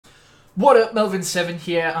What up, Melvin7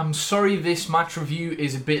 here. I'm sorry this match review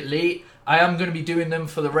is a bit late. I am going to be doing them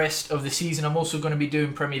for the rest of the season. I'm also going to be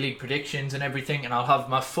doing Premier League predictions and everything, and I'll have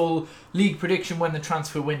my full league prediction when the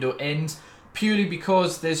transfer window ends, purely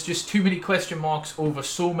because there's just too many question marks over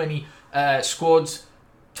so many squads,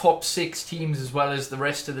 top 6 teams as well as the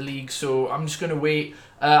rest of the league. So I'm just going to wait.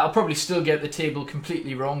 I'll probably still get the table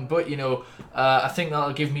completely wrong, but I think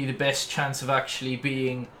that'll give me the best chance of actually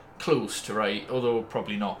being close to right, although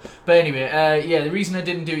probably not. But anyway, yeah, the reason I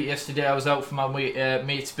didn't do it yesterday, I was out for my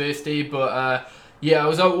mate's birthday, but yeah, I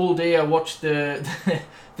was out all day. I watched the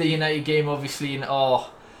the United game, obviously, and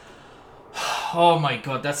oh my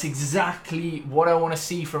god, that's exactly what I want to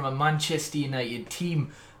see from a Manchester United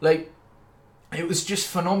team. Like, it was just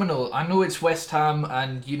phenomenal. I know it's West Ham,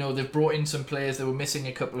 and they've brought in some players. They were missing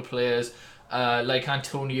a couple of players, like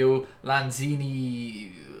Antonio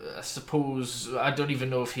Lanzini. I suppose I don't even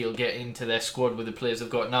know if he'll get into their squad with the players they've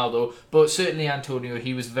got now, though. But certainly Antonio,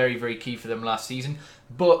 he was very, very key for them last season.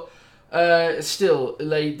 But still,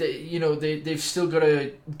 like they've still got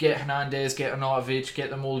to get Hernandez, get Arnautovic, get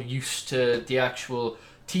them all used to the actual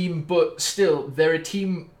team. But still, they're a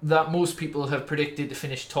team that most people have predicted to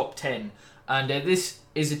finish top 10. And this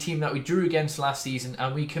is a team that we drew against last season,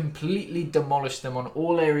 and we completely demolished them on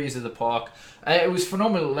all areas of the park. It was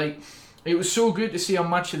phenomenal. Like, it was so good to see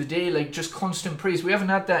on Match of the Day, like, just constant praise. We haven't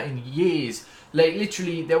had that in years. Like,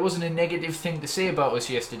 literally, there wasn't a negative thing to say about us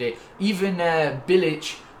yesterday. Even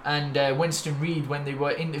Bilic and Winston Reid, when they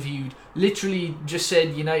were interviewed, literally just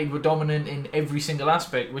said United were dominant in every single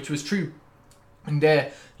aspect, which was true. And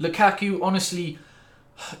Lukaku, honestly,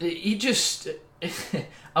 he just...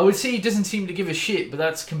 I would say he doesn't seem to give a shit, but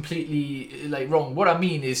that's completely wrong. What I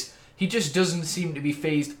mean is, he just doesn't seem to be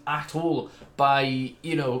fazed at all by,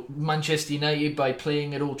 Manchester United, by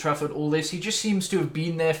playing at Old Trafford, all this. He just seems to have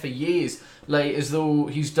been there for years, like as though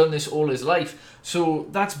he's done this all his life. So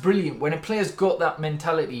that's brilliant. When a player's got that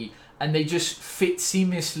mentality and they just fit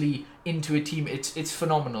seamlessly into a team, it's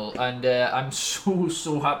phenomenal. And I'm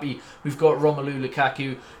so happy we've got Romelu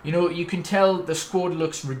Lukaku. You can tell the squad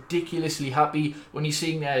looks ridiculously happy when you're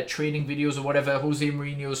seeing training videos or whatever. Jose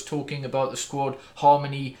Mourinho's talking about the squad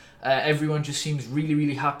harmony. Everyone just seems really,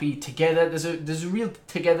 really happy together. There's a real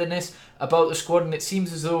togetherness about the squad, and it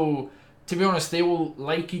seems as though, to be honest, they all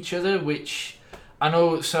like each other, which I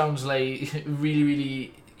know sounds like really,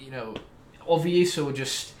 really, obvious, or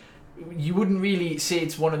just, you wouldn't really say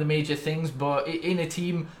it's one of the major things, but in a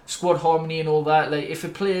team, squad harmony and all that, like, if the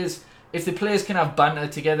players can have banter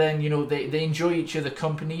together and they enjoy each other's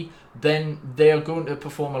company, then they are going to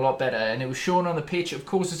perform a lot better. And it was shown on the pitch. Of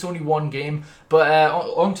course, it's only one game, but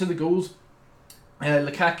on to the goals.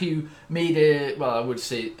 Lukaku made I would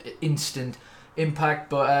say instant impact,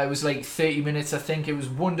 but it was like 30 minutes, I think. It was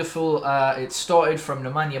wonderful. It started from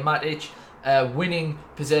Nemanja Matic, winning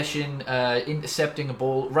possession, intercepting a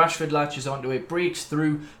ball. Rashford latches onto it, breaks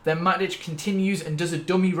through. Then Matic continues and does a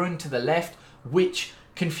dummy run to the left, which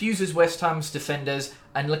confuses West Ham's defenders,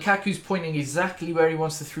 and Lukaku's pointing exactly where he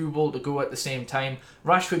wants the through ball to go at the same time.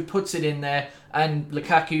 Rashford puts it in there, and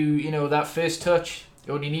Lukaku, that first touch,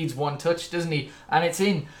 he only needs one touch, doesn't he? And it's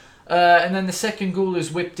in. And then the second goal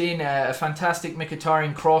is whipped in, a fantastic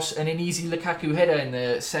Mkhitaryan cross and an easy Lukaku header in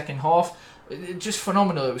the second half. Just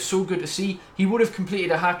phenomenal. It was so good to see. He would have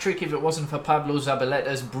completed a hat-trick if it wasn't for Pablo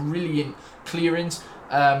Zabaleta's brilliant clearance.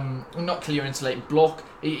 Not clearance, like block.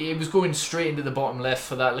 It was going straight into the bottom left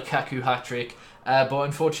for that Lukaku hat-trick. But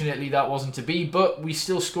unfortunately that wasn't to be. But we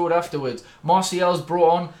still scored afterwards. Martial's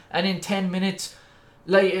brought on, and in 10 minutes,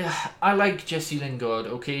 I like Jesse Lingard,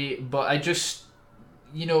 okay? But I just...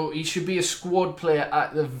 he should be a squad player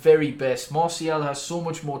at the very best. Martial has so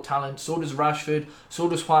much more talent. So does Rashford. So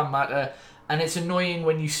does Juan Mata. And it's annoying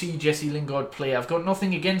when you see Jesse Lingard play. I've got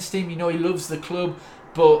nothing against him. He loves the club.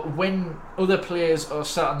 But when other players are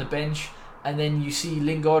sat on the bench, and then you see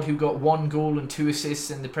Lingard, who got 1 goal and 2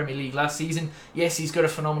 assists in the Premier League last season, yes, he's got a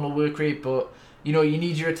phenomenal work rate, but you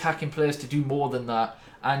need your attacking players to do more than that.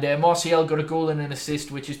 And Martial got a goal and an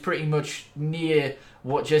assist, which is pretty much near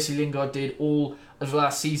what Jesse Lingard did all of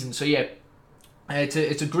last season. So yeah,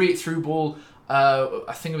 it's a great through ball.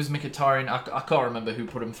 I think it was Mkhitaryan. I can't remember who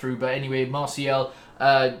put him through, but anyway, Martial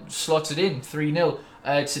slots it in 3-0.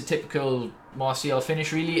 It's a typical Martial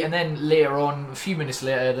finish, really. And then later on, a few minutes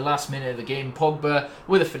later, the last minute of the game, Pogba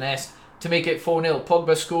with a finesse to make it 4-0.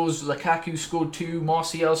 Pogba scores, Lukaku scored 2,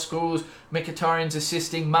 Martial scores, Mkhitaryan's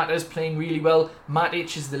assisting, Mata's playing really well.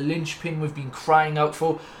 Matic is the linchpin we've been crying out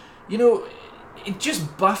for. It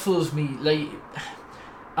just baffles me. Like,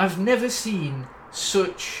 I've never seen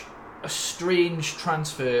such a strange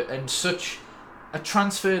transfer, and such a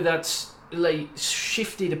transfer that's like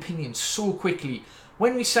shifted opinions so quickly.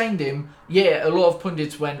 When we signed him, yeah, a lot of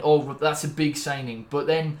pundits went, "Oh, that's a big signing," but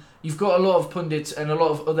then you've got a lot of pundits and a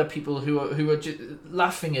lot of other people who are just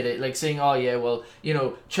laughing at it, like saying, "Oh yeah, well,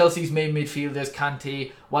 Chelsea's main midfielders,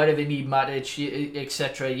 Kante. Why do they need Matic,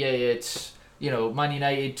 etc." Yeah, it's Man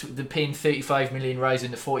United, they're paying 35 million,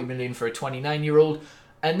 rising to 40 million for a 29-year-old,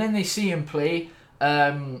 and then they see him play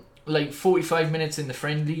like 45 minutes in the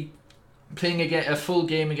friendly, playing a full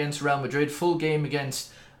game against Real Madrid, full game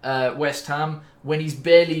against West Ham, when he's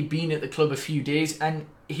barely been at the club a few days, and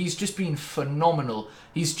he's just been phenomenal.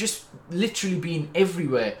 He's just literally been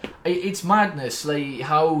everywhere. It's madness, like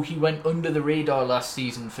how he went under the radar last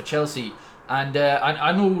season for Chelsea. And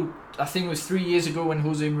I think it was 3 years ago when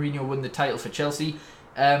Jose Mourinho won the title for Chelsea,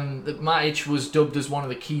 that Matic was dubbed as one of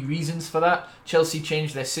the key reasons for that. Chelsea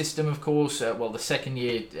changed their system, of course. The second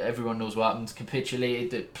year, everyone knows what happened, capitulated,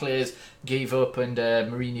 the players gave up, and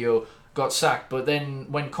Mourinho got sacked. But then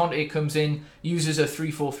when Conte comes in, uses a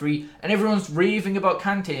 3-4-3, and everyone's raving about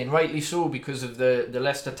Kante, and rightly so, because of the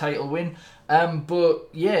Leicester title win. But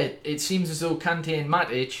yeah, it seems as though Kante and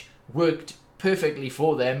Matic worked perfectly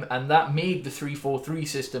for them, and that made the 3-4-3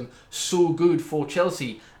 system so good for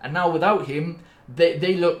Chelsea. And now without him,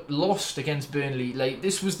 they look lost against Burnley. Like,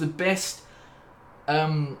 this was the best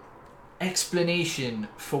explanation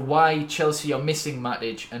for why Chelsea are missing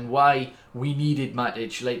Matic and why we needed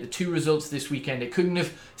Matic. Like, the two results this weekend, it couldn't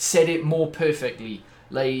have said it more perfectly.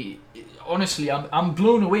 Like, honestly, I'm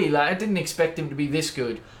blown away. Like, I didn't expect him to be this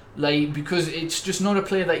good. Like, because it's just not a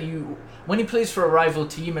player that when he plays for a rival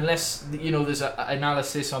team, unless there's an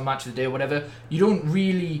analysis on Match of the Day or whatever, you don't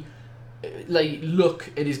really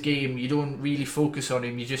look at his game. You don't really focus on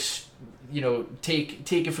him. You just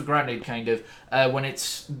take it for granted, kind of, when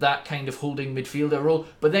it's that kind of holding midfielder role.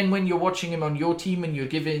 But then when you're watching him on your team and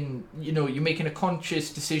you're making a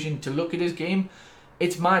conscious decision to look at his game,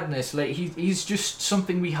 it's madness. Like, he's just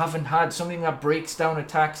something we haven't had, something that breaks down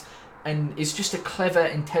attacks, and is just a clever,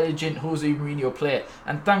 intelligent Jose Mourinho player.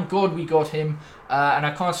 And thank God we got him, and I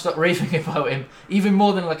can't stop raving about him, even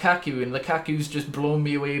more than Lukaku. And Lukaku's just blown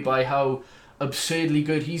me away by how absurdly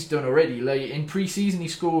good he's done already. Like, in pre-season, he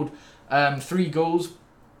scored 3 goals,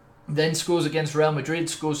 then scores against Real Madrid,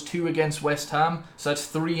 scores 2 against West Ham, so that's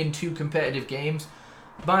 3 in 2 competitive games.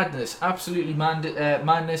 Madness, absolutely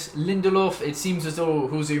madness. Lindelof, it seems as though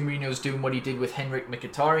Jose Mourinho's doing what he did with Henrik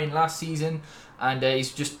Mkhitaryan last season, and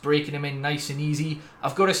he's just breaking him in nice and easy.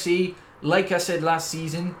 I've got to say, like I said last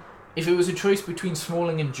season, if it was a choice between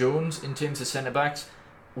Smalling and Jones in terms of centre-backs,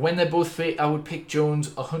 when they're both fit, I would pick Jones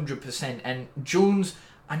 100%. And Jones,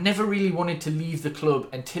 I never really wanted to leave the club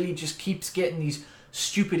until he just keeps getting these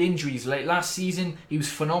stupid injuries. Like last season, he was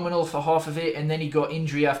phenomenal for half of it, and then he got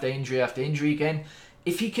injury after injury after injury again.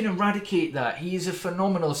 If he can eradicate that, he is a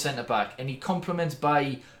phenomenal centre-back, and he complements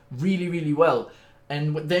Bailly really, really well.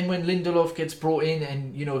 And then when Lindelof gets brought in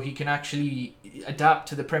and, he can actually adapt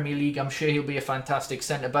to the Premier League, I'm sure he'll be a fantastic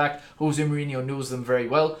centre-back. Jose Mourinho knows them very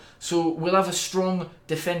well. So we'll have a strong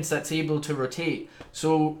defence that's able to rotate.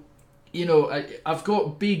 So, I've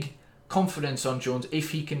got big confidence on Jones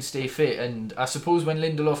if he can stay fit. And I suppose when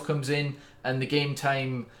Lindelof comes in and the game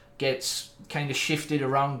time gets kind of shifted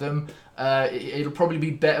around them, it'll probably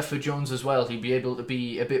be better for Jones as well. He'll be able to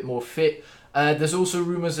be a bit more fit. There's also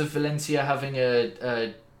rumours of Valencia having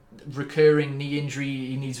a recurring knee injury.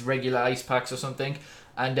 He needs regular ice packs or something.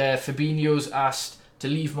 And Fabinho's asked to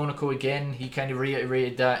leave Monaco again. He kind of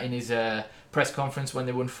reiterated that in his press conference when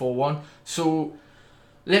they won 4-1. So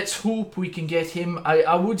let's hope we can get him.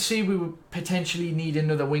 I would say we would potentially need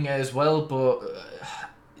another winger as well, but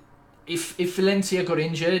if Valencia got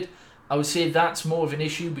injured, I would say that's more of an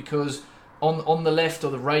issue, because on the left or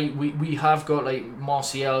the right, we have got like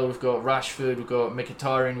Martial, we've got Rashford, we've got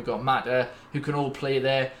Mkhitaryan, we've got Mata, who can all play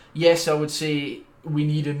there. Yes, I would say we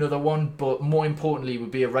need another one, but more importantly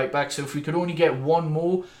would be a right back. So if we could only get one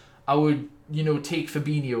more, I would take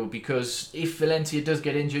Fabinho, because if Valencia does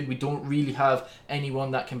get injured, we don't really have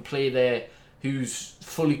anyone that can play there who's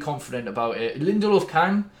fully confident about it. Lindelof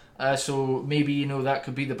can, so maybe that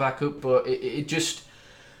could be the backup, but it just...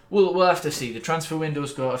 We'll have to see. The transfer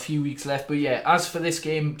window's got a few weeks left. But yeah, as for this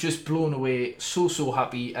game, just blown away. So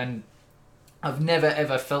happy. And I've never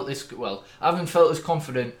ever felt this... Well, I haven't felt as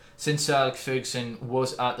confident since Sir Alex Ferguson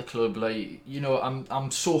was at the club. Like,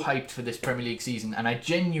 I'm so hyped for this Premier League season. And I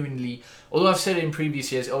genuinely... Although I've said it in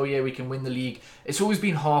previous years, oh yeah, we can win the league. It's always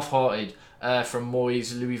been half-hearted from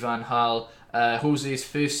Moyes, Louis van Gaal. Jose's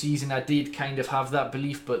first season, I did kind of have that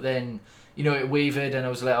belief. But then... it wavered, and I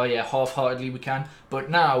was like, oh yeah, half-heartedly we can. But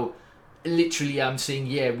now, literally, I'm saying,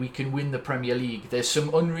 yeah, we can win the Premier League. There's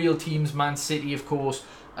some unreal teams, Man City, of course,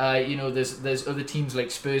 You know, there's other teams like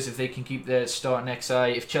Spurs, if they can keep their starting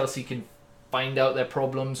XI, if Chelsea can find out their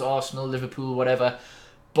problems, Arsenal, Liverpool, whatever.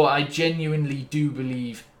 But I genuinely do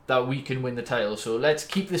believe that we can win the title. So let's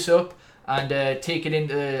keep this up and take it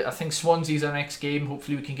into, I think Swansea's our next game.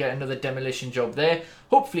 Hopefully we can get another demolition job there.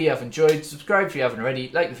 Hopefully you have enjoyed. Subscribe if you haven't already.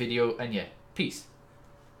 Like the video, and yeah, peace.